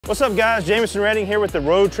What's up guys, Jameson Redding here with the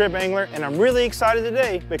Road Trip Angler, and I'm really excited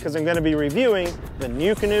today because I'm going to be reviewing the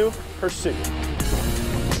Nucanoe Pursuit.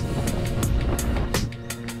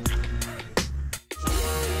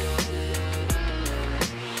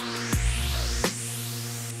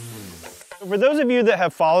 For those of you that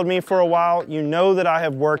have followed me for a while, you know that I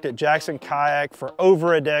have worked at Jackson Kayak for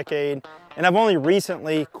over a decade, and I've only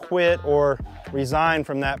recently quit or resigned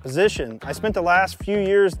from that position. I spent the last few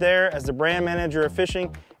years there as the brand manager of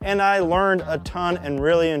fishing, and I learned a ton and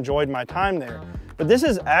really enjoyed my time there. But this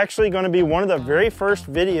is actually going to be one of the very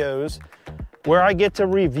first videos where I get to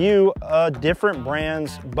review a different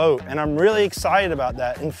brand's boat, and I'm really excited about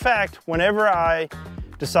that. In fact, whenever I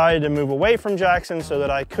decided to move away from Jackson so that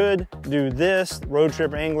I could do this Road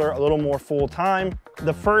Trip Angler a little more full time,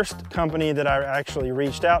 the first company that I actually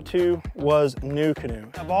reached out to was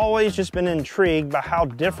Nucanoe. I've always just been intrigued by how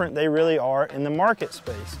different they really are in the market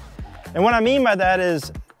space. And what I mean by that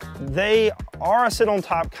is they are a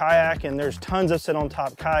sit-on-top kayak, and there's tons of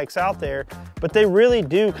sit-on-top kayaks out there, but they really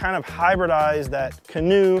do kind of hybridize that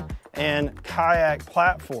canoe and kayak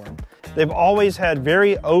platform. They've always had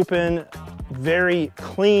very open, very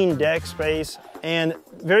clean deck space and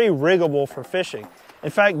very riggable for fishing. In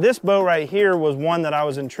fact, this boat right here was one that I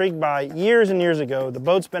was intrigued by years and years ago. The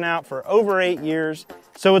boat's been out for over 8 years,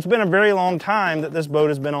 so it's been a very long time that this boat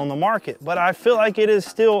has been on the market. But I feel like it is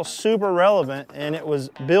still super relevant, and it was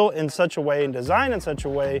built in such a way and designed in such a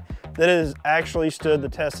way that it has actually stood the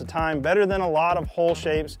test of time better than a lot of hull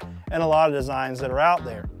shapes and a lot of designs that are out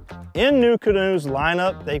there. In Nucanoe's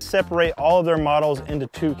lineup, they separate all of their models into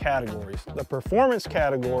two categories: the performance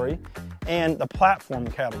category and the platform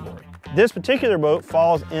category. This particular boat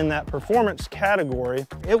falls in that performance category.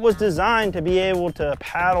 It was designed to be able to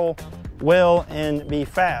paddle well and be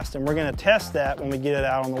fast, and we're going to test that when we get it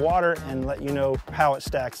out on the water and let you know how it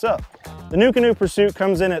stacks up. The Nucanoe Pursuit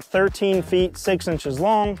comes in at 13 feet 6 inches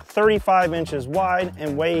long, 35 inches wide,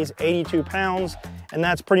 and weighs 82 pounds, and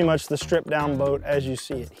that's pretty much the stripped down boat as you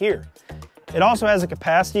see it here. It also has a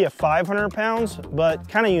capacity of 500 pounds, but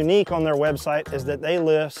kind of unique on their website is that they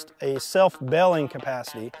list a self-bailing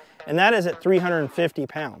capacity, and that is at 350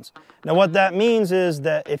 pounds. Now what that means is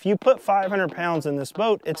that if you put 500 pounds in this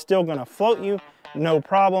boat, it's still going to float you, no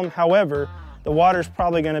problem. However, the water's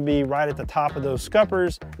probably going to be right at the top of those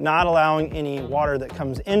scuppers, not allowing any water that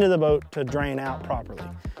comes into the boat to drain out properly.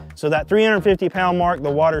 So that 350 pound mark,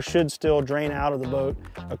 the water should still drain out of the boat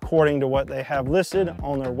according to what they have listed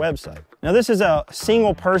on their website. Now this is a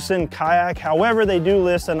single person kayak. However, they do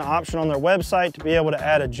list an option on their website to be able to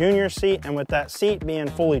add a junior seat, and with that seat being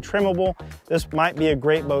fully trimmable, this might be a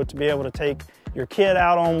great boat to be able to take your kid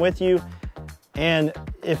out on with you. And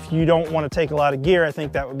if you don't want to take a lot of gear, I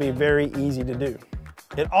think that would be very easy to do.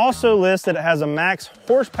 It also lists that it has a max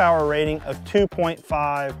horsepower rating of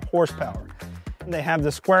 2.5 horsepower. They have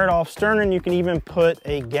the squared off sternum. You can even put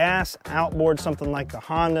a gas outboard, something like the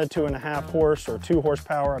Honda 2.5 horse or 2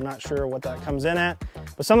 horsepower. I'm not sure what that comes in at,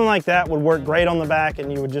 but something like that would work great on the back,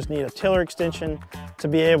 and you would just need a tiller extension to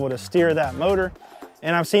be able to steer that motor.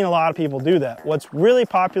 And I've seen a lot of people do that. What's really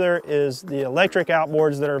popular is the electric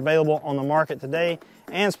outboards that are available on the market today,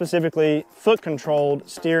 and specifically foot controlled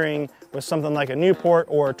steering with something like a Newport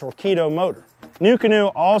or a Torqeedo motor.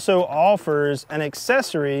 Nucanoe also offers an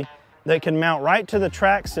accessory that can mount right to the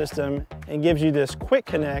track system and gives you this quick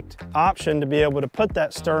connect option to be able to put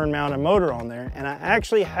that stern mounted motor on there. And I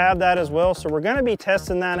actually have that as well, so we're going to be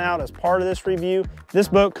testing that out as part of this review. This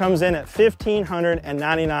boat comes in at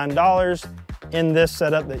 $1,599 in this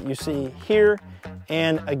setup that you see here.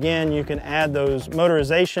 And again, you can add those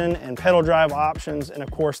motorization and pedal drive options, and of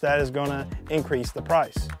course that is going to increase the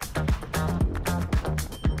price.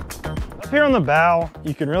 Here on the bow,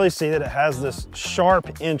 you can really see that it has this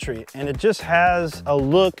sharp entry, and it just has a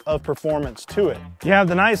look of performance to it. You have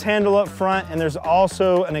the nice handle up front, and there's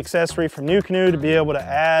also an accessory from Nucanoe to be able to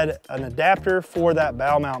add an adapter for that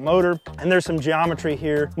bow mount motor. And there's some geometry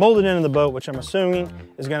here molded into the boat, which I'm assuming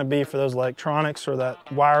is going to be for those electronics or that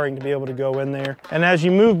wiring to be able to go in there. And as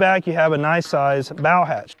you move back, you have a nice size bow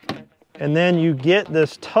hatch. And then you get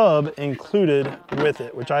this tub included with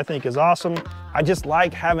it, which I think is awesome. I just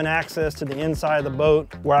like having access to the inside of the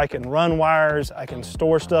boat where I can run wires, I can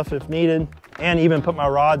store stuff if needed, and even put my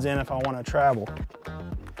rods in if I want to travel.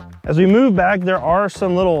 As we move back, there are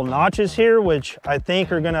some little notches here, which I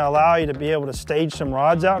think are going to allow you to be able to stage some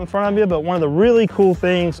rods out in front of you. But one of the really cool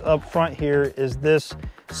things up front here is this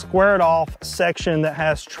squared off section that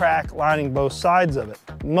has track lining both sides of it.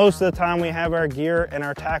 Most of the time we have our gear and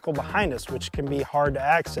our tackle behind us, which can be hard to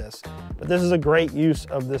access. But this is a great use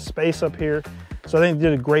of this space up here. So I think they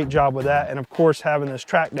did a great job with that, and of course having this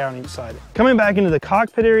track down each side. Coming back into the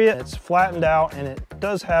cockpit area, it's flattened out and it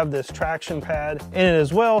does have this traction pad in it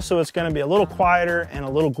as well, so it's going to be a little quieter and a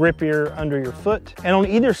little grippier under your foot. And on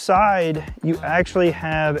either side, you actually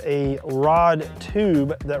have a rod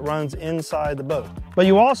tube that runs inside the boat. But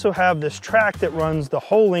you also have this track that runs the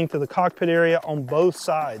whole length of the cockpit area on both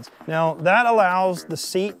sides. Now that allows the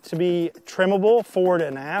seat to be trimmable forward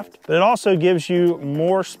and aft, but it also gives you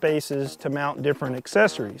more spaces to mount different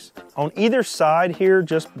accessories. On either side here,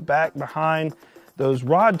 just back behind those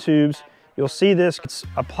rod tubes, you'll see this, it's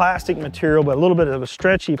a plastic material, but a little bit of a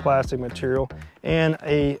stretchy plastic material, and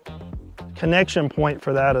a connection point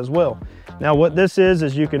for that as well. Now what this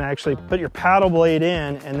is you can actually put your paddle blade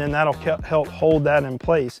in, and then that'll help hold that in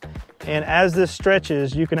place. And as this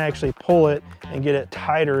stretches, you can actually pull it and get it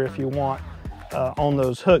tighter if you want on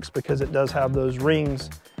those hooks, because it does have those rings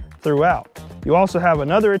throughout. You also have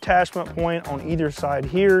another attachment point on either side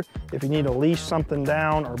here if you need to leash something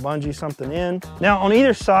down or bungee something in. Now on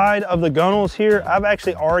either side of the gunnels here, I've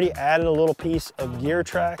actually already added a little piece of gear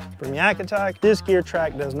track from YakAttack. This gear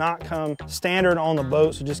track does not come standard on the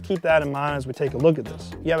boat, so just keep that in mind as we take a look at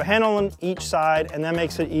this. You have a handle on each side, and that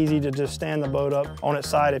makes it easy to just stand the boat up on its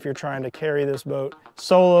side if you're trying to carry this boat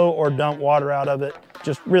solo or dump water out of it.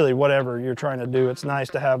 Just really whatever you're trying to do, it's nice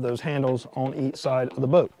to have those handles on each side of the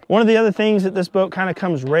boat. One of the other things that this boat kind of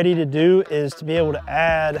comes ready to do is to be able to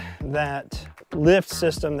add that lift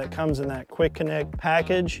system that comes in that quick connect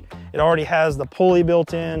package. It already has the pulley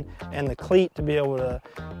built in and the cleat to be able to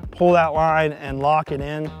pull that line and lock it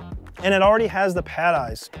in. And it already has the pad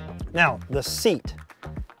eyes. Now, the seat.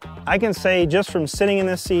 I can say just from sitting in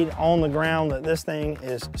this seat on the ground that this thing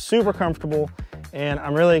is super comfortable, and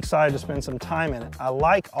I'm really excited to spend some time in it. I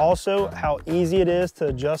like also how easy it is to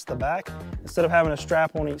adjust the back. Instead of having a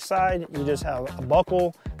strap on each side, you just have a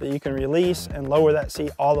buckle that you can release and lower that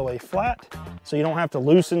seat all the way flat, so you don't have to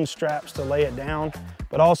loosen straps to lay it down,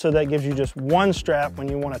 but also that gives you just one strap when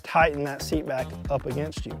you want to tighten that seat back up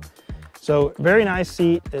against you. So very nice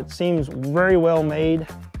seat. It seems very well made,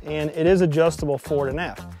 and it is adjustable forward and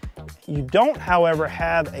aft. You don't, however,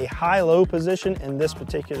 have a high-low position in this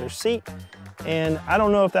particular seat, and I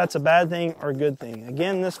don't know if that's a bad thing or a good thing.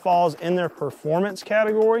 Again, this falls in their performance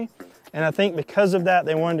category, and I think because of that,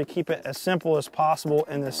 they wanted to keep it as simple as possible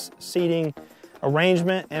in this seating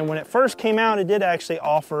arrangement. And when it first came out, it did actually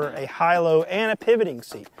offer a high-low and a pivoting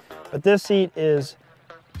seat, but this seat is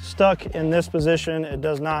stuck in this position. It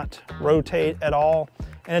does not rotate at all,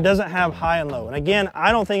 and it doesn't have high and low. And again,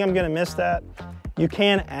 I don't think I'm gonna miss that. You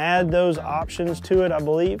can add those options to it, I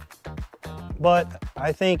believe. But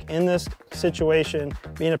I think in this situation,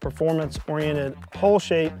 being a performance-oriented hull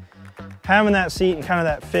shape, having that seat in kind of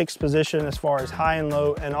that fixed position as far as high and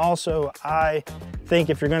low, and also I think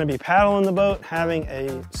if you're going to be paddling the boat, having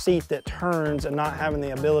a seat that turns and not having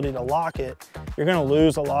the ability to lock it, you're going to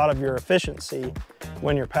lose a lot of your efficiency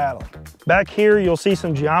when you're paddling. Back here, you'll see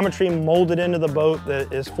some geometry molded into the boat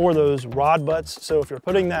that is for those rod butts. So if you're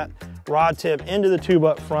putting that rod tip into the tube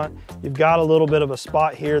up front, you've got a little bit of a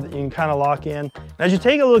spot here that you can kind of lock in. As you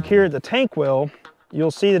take a look here at the tank well,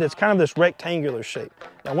 you'll see that it's kind of this rectangular shape.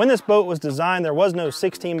 Now, when this boat was designed, there was no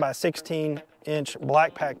 16 by 16 inch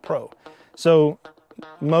Blackpack Pro. So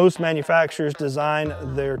most manufacturers design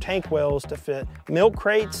their tank wells to fit milk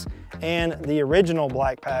crates and the original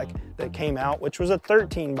Blackpack that came out, which was a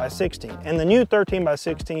 13 by 16. And the new 13 by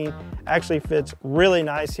 16 actually fits really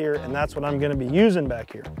nice here, and that's what I'm going to be using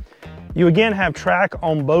back here. You again have track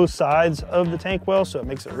on both sides of the tank well, so it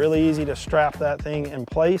makes it really easy to strap that thing in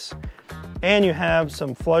place. And you have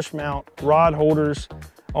some flush mount rod holders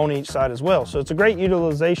on each side as well. So it's a great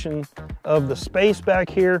utilization of the space back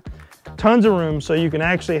here. Tons of room, so you can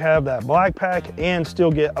actually have that Blackpack and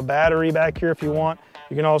still get a battery back here if you want.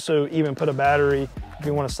 You can also even put a battery if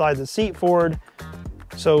you want to slide the seat forward.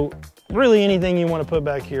 So really anything you want to put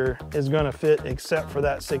back here is going to fit except for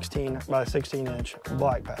that 16 by 16 inch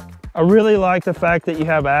Blackpack. I really like the fact that you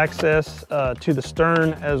have access to the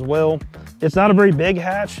stern as well. It's not a very big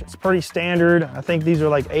hatch. It's pretty standard. I think these are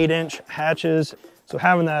like 8-inch hatches. So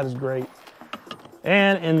having that is great.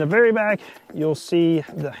 And in the very back, you'll see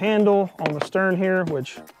the handle on the stern here,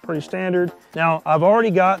 which is pretty standard. Now, I've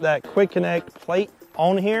already got that quick connect plate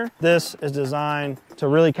on here. This is designed to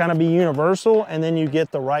really kind of be universal, and then you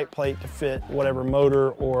get the right plate to fit whatever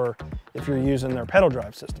motor or if you're using their pedal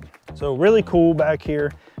drive system. So really cool back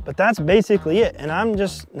here, but that's basically it. And I'm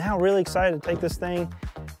just now really excited to take this thing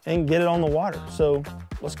and get it on the water. So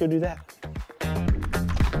let's go do that.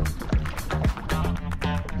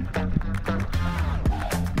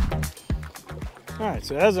 All right,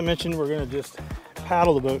 so as I mentioned, we're gonna just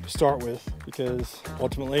paddle the boat to start with. because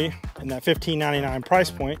ultimately in that $15.99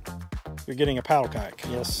 price point, you're getting a paddle kayak.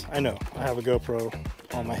 Yes, I know, I have a GoPro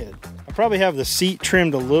on my head. I probably have the seat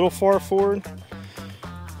trimmed a little far forward,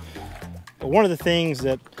 but one of the things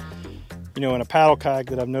that, you know, in a paddle kayak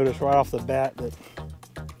that I've noticed right off the bat that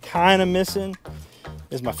kind of missing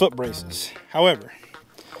is my foot braces. However,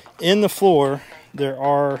 in the floor, there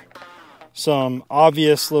are some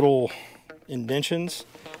obvious little indentions.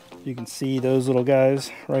 You can see those little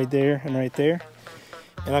guys right there and right there.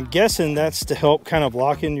 And I'm guessing that's to help kind of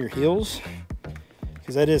lock in your heels,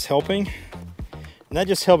 because that is helping. And that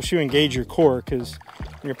just helps you engage your core, because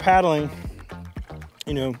when you're paddling,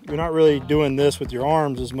 you know, you're not really doing this with your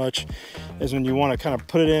arms as much as when you want to kind of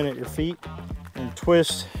put it in at your feet and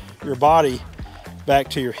twist your body back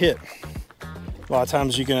to your hip. A lot of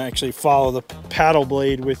times you can actually follow the paddle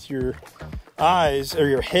blade with your eyes or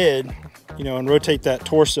your head, you know, and rotate that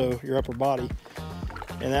torso, your upper body.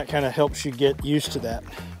 And that kind of helps you get used to that.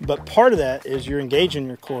 But part of that is you're engaging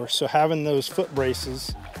your core. So having those foot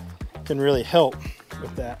braces can really help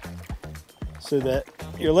with that, so that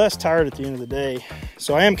you're less tired at the end of the day.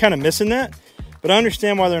 So I am kind of missing that, but I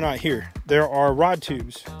understand why they're not here. There are rod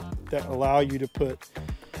tubes that allow you to put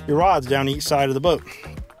your rods down each side of the boat,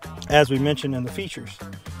 as we mentioned in the features.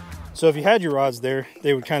 So if you had your rods there,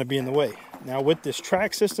 they would kind of be in the way. Now with this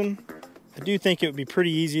track system, I do think it would be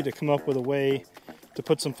pretty easy to come up with a way to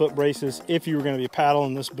put some foot braces if you were going to be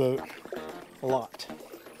paddling this boat a lot.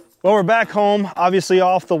 Well, we're back home, obviously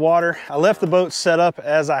off the water. I left the boat set up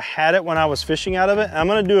as I had it when I was fishing out of it. I'm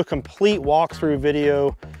going to do a complete walkthrough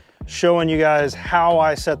video showing you guys how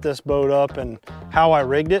I set this boat up and how I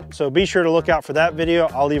rigged it. So be sure to look out for that video.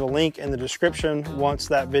 I'll leave a link in the description once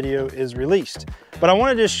that video is released. But I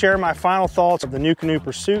want to just share my final thoughts of the Nucanoe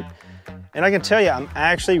Pursuit. And I can tell you, I'm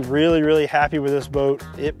actually really happy with this boat.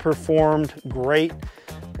 It performed great.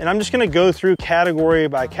 And I'm just gonna go through category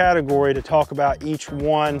by category to talk about each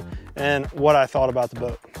one and what I thought about the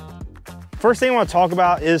boat. First thing I want to talk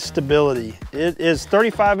about is stability. It is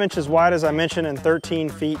 35 inches wide, as I mentioned, and 13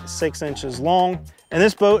 feet 6 inches long. And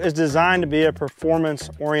this boat is designed to be a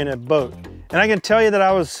performance-oriented boat. And I can tell you that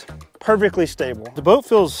I was perfectly stable. The boat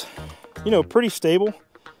feels, you know, pretty stable.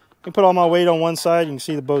 I can put all my weight on one side. You can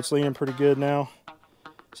see the boat's leaning pretty good now.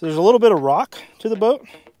 So there's a little bit of rock to the boat,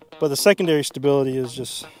 but the secondary stability is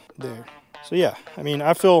just there. So yeah, I mean,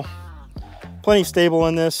 I feel plenty stable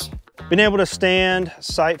in this. Being able to stand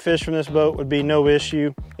sight fish from this boat would be no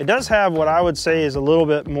issue. It does have what I would say is a little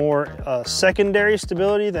bit more secondary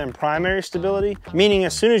stability than primary stability, meaning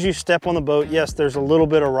as soon as you step on the boat, yes, there's a little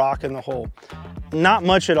bit of rock in the hole. Not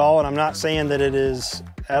much at all, and I'm not saying that it is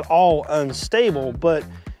at all unstable, but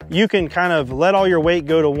you can kind of let all your weight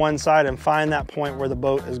go to one side and find that point where the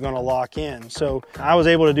boat is going to lock in. So I was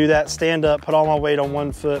able to do that, stand up, put all my weight on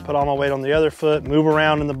one foot, put all my weight on the other foot, move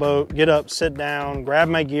around in the boat, get up, sit down, grab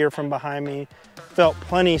my gear from behind me. Felt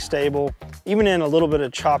plenty stable, even in a little bit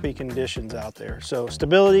of choppy conditions out there. So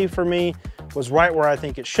stability for me was right where I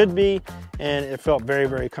think it should be, and it felt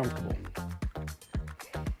very comfortable.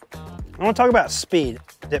 I want to talk about speed.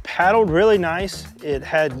 It paddled really nice, it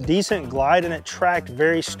had decent glide, and it tracked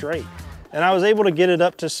very straight. And I was able to get it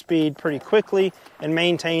up to speed pretty quickly and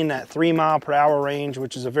maintain that 3 mile/hour range,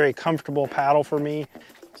 which is a very comfortable paddle for me.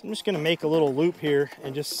 So I'm just gonna make a little loop here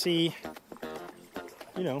and just see,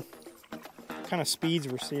 you know, what kind of speeds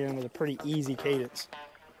we're seeing with a pretty easy cadence.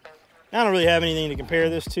 I don't really have anything to compare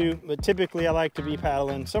this to, but typically I like to be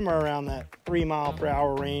paddling somewhere around that 3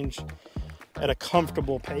 mile/hour range at a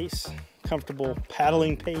comfortable pace. Comfortable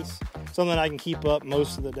paddling pace, something I can keep up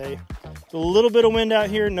most of the day. There's a little bit of wind out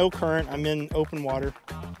here, no current. I'm in open water.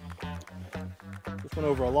 Just went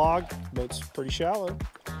over a log, boat's pretty shallow.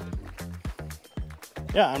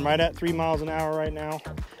 Yeah, I'm right at 3 miles an hour right now.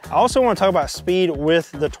 I also want to talk about speed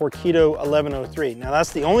with the Torqeedo 1103. Now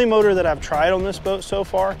that's the only motor that I've tried on this boat so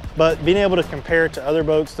far, but being able to compare it to other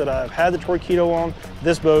boats that I've had the Torqeedo on,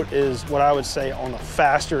 this boat is what I would say on the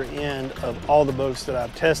faster end of all the boats that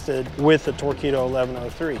I've tested with the Torqeedo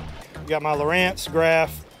 1103. Got my Lowrance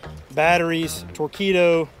graph, batteries,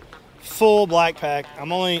 Torqeedo, full black pack.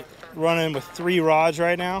 I'm only running with 3 rods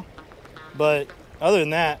right now, but other than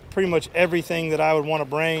that, pretty much everything that I would want to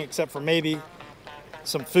bring except for maybe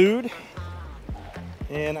some food,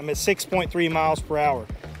 and I'm at 6.3 miles per hour.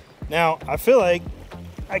 Now, I feel like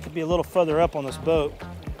I could be a little further up on this boat,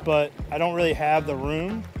 but I don't really have the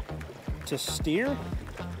room to steer,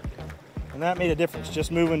 and that made a difference.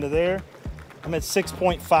 Just moving to there, I'm at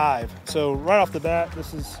 6.5. So right off the bat,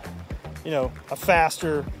 this is, you know, a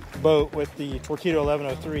faster boat with the Torqeedo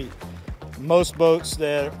 1103. Most boats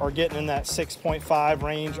that are getting in that 6.5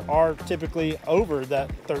 range are typically over that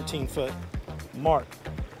 13-foot mark.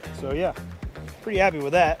 So yeah, pretty happy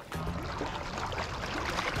with that.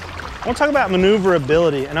 I want to talk about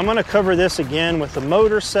maneuverability, and I'm going to cover this again with the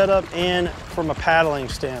motor setup and from a paddling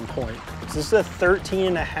standpoint. This is a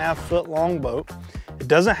 13.5-foot long boat. It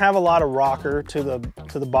doesn't have a lot of rocker to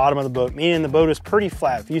the bottom of the boat, meaning the boat is pretty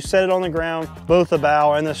flat. If you set it on the ground, both the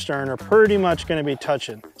bow and the stern are pretty much going to be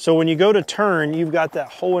touching. So when you go to turn, you've got that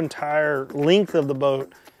whole entire length of the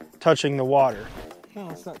boat touching the water. Well,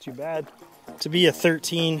 it's not too bad to be a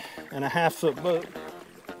 13.5-foot boat.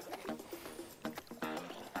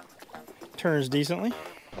 Turns decently.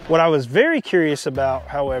 What I was very curious about,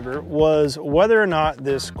 however, was whether or not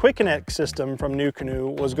this quick connect system from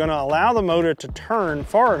Nucanoe was going to allow the motor to turn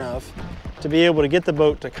far enough to be able to get the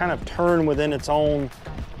boat to kind of turn within its own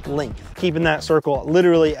length, keeping that circle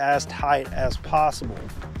literally as tight as possible.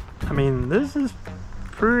 I mean, this is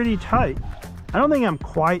pretty tight. I don't think I'm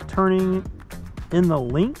quite turning in the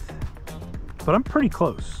length, but I'm pretty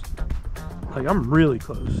close. Like, I'm really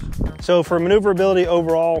close. So for maneuverability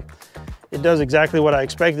overall, it does exactly what I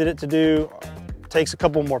expected it to do. It takes a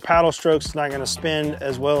couple more paddle strokes. It's not going to spin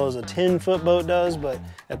as well as a 10-foot boat does, but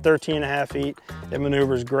at 13.5 feet, it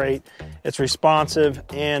maneuvers great. It's responsive,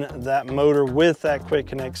 and that motor with that quick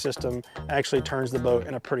connect system actually turns the boat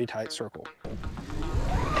in a pretty tight circle.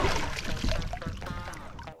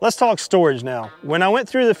 Let's talk storage now. When I went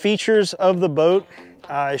through the features of the boat,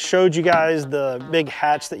 I showed you guys the big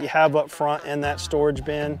hatch that you have up front in that storage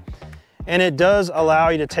bin. And it does allow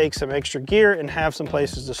you to take some extra gear and have some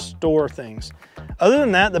places to store things. Other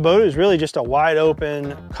than that, the boat is really just a wide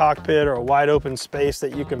open cockpit or a wide open space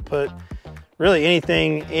that you can put really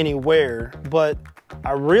anything anywhere. But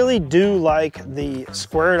I really do like the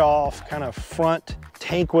squared off kind of front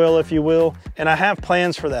tank wheel, if you will, and I have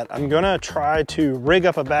plans for that. I'm gonna try to rig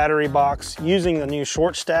up a battery box using the new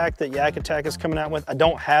short stack that YakAttack is coming out with. I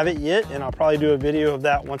don't have it yet, and I'll probably do a video of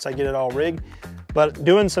that once I get it all rigged. But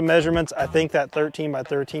doing some measurements, I think that 13 by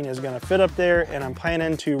 13 is gonna fit up there, and I'm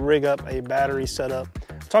planning to rig up a battery setup.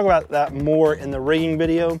 I'll talk about that more in the rigging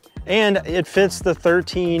video. And it fits the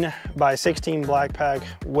 13 by 16 black pack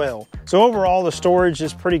well. So overall, the storage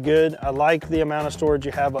is pretty good. I like the amount of storage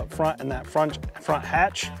you have up front in that front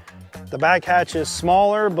hatch. The back hatch is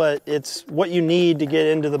smaller, but it's what you need to get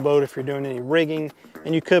into the boat if you're doing any rigging.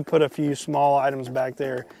 And you could put a few small items back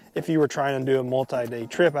there if you were trying to do a multi-day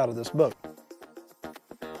trip out of this boat.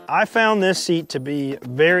 I found this seat to be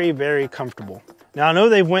very, very comfortable. Now I know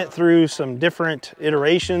they've went through some different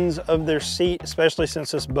iterations of their seat, especially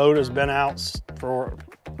since this boat has been out for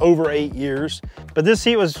over 8 years, but this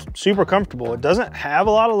seat was super comfortable. It doesn't have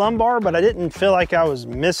a lot of lumbar, but I didn't feel like I was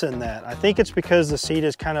missing that. I think it's because the seat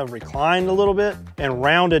is kind of reclined a little bit and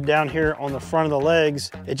rounded down here on the front of the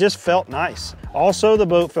legs. It just felt nice. Also, the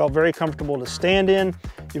boat felt very comfortable to stand in.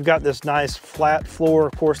 You've got this nice flat floor.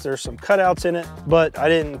 Of course, there's some cutouts in it, but I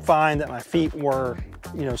didn't find that my feet were,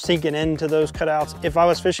 sinking into those cutouts. If I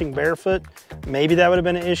was fishing barefoot, maybe that would have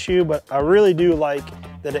been an issue, but I really do like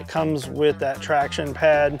that it comes with that traction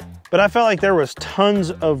pad. But I felt like there was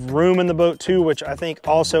tons of room in the boat too, which I think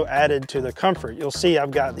also added to the comfort. You'll see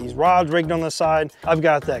I've got these rods rigged on the side. I've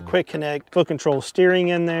got that quick connect foot control steering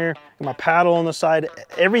in there, my paddle on the side.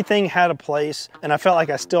 Everything had a place, and I felt like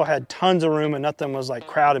I still had tons of room and nothing was like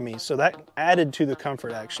crowding me. So that added to the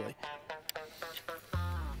comfort actually.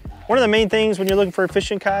 One of the main things when you're looking for a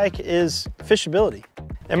fishing kayak is fishability.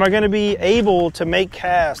 Am I gonna be able to make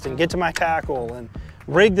cast and get to my tackle and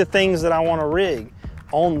rig the things that I wanna rig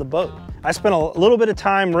on the boat? I spent a little bit of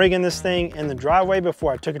time rigging this thing in the driveway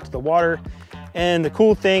before I took it to the water. And the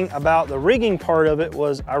cool thing about the rigging part of it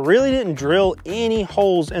was I really didn't drill any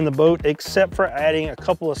holes in the boat except for adding a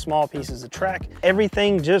couple of small pieces of track.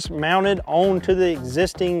 Everything just mounted onto the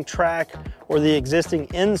existing track or the existing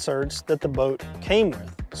inserts that the boat came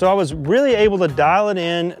with. So I was really able to dial it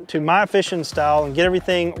in to my fishing style and get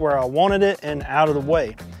everything where I wanted it and out of the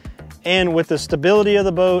way. And with the stability of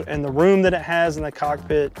the boat and the room that it has in the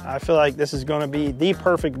cockpit, I feel like this is going to be the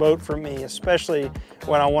perfect boat for me, especially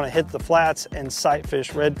when I want to hit the flats and sight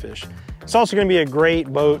fish redfish. It's also going to be a great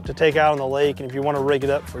boat to take out on the lake, and if you want to rig it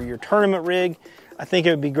up for your tournament rig, I think it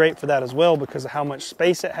would be great for that as well because of how much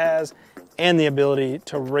space it has and the ability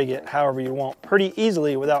to rig it however you want pretty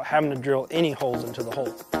easily without having to drill any holes into the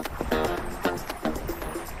hull.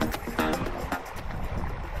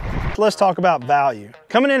 Let's talk about value.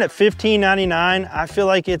 Coming in at $15.99, I feel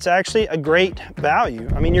like it's actually a great value.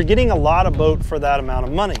 I mean, you're getting a lot of boat for that amount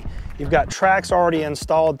of money. You've got tracks already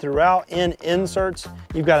installed throughout in inserts.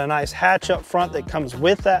 You've got a nice hatch up front that comes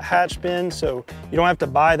with that hatch bin, so you don't have to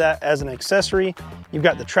buy that as an accessory. You've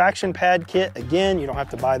got the traction pad kit. Again, you don't have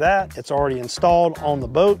to buy that. It's already installed on the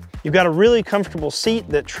boat. You've got a really comfortable seat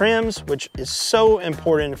that trims, which is so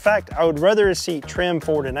important. In fact, I would rather a seat trim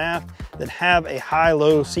forward and aft than have a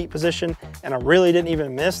high-low seat position, and I really didn't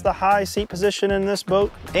even miss the high seat position in this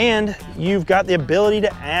boat. And you've got the ability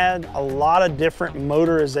to add a lot of different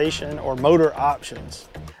motorization or motor options.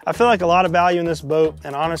 I feel like a lot of value in this boat,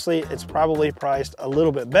 and honestly, it's probably priced a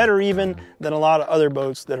little bit better even than a lot of other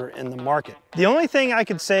boats that are in the market. The only thing I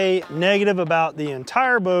could say negative about the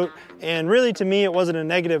entire boat, and really to me it wasn't a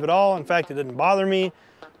negative at all, in fact it didn't bother me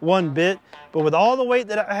one bit, but with all the weight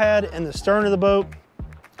that I had in the stern of the boat,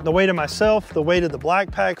 the weight of myself, the weight of the black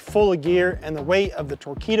pack full of gear, and the weight of the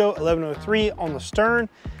Torqeedo 1103 on the stern,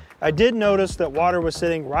 I did notice that water was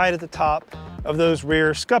sitting right at the top of those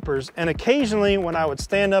rear scuppers, and occasionally when I would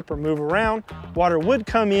stand up or move around, water would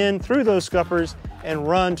come in through those scuppers and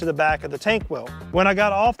run to the back of the tank well. When I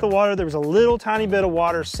got off the water, there was a little tiny bit of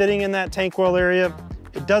water sitting in that tank well area.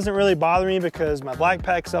 It doesn't really bother me because my black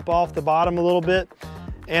pack's up off the bottom a little bit,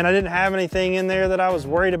 and I didn't have anything in there that I was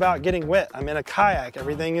worried about getting wet. I'm in a kayak,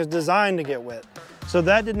 everything is designed to get wet. So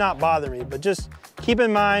that did not bother me, but just keep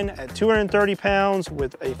in mind at 230 pounds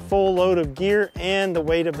with a full load of gear and the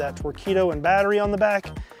weight of that Torqeedo and battery on the back,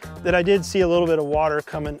 that I did see a little bit of water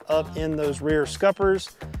coming up in those rear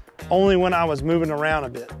scuppers, only when I was moving around a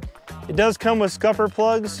bit. It does come with scupper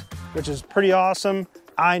plugs, which is pretty awesome.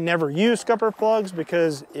 I never use scupper plugs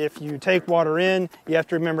because if you take water in, you have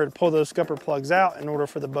to remember to pull those scupper plugs out in order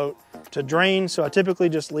for the boat to drain, so I typically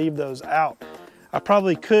just leave those out. I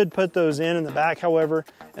probably could put those in the back, however,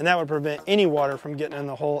 and that would prevent any water from getting in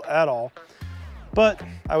the hole at all. But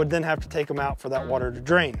I would then have to take them out for that water to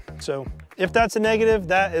drain. So if that's a negative,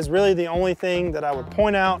 that is really the only thing that I would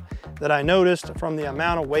point out that I noticed from the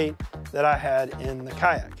amount of weight that I had in the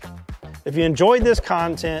kayak. If you enjoyed this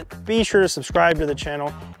content, be sure to subscribe to the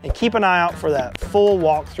channel and keep an eye out for that full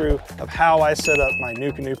walkthrough of how I set up my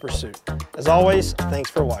Nucanoe Pursuit. As always, thanks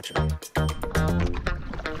for watching.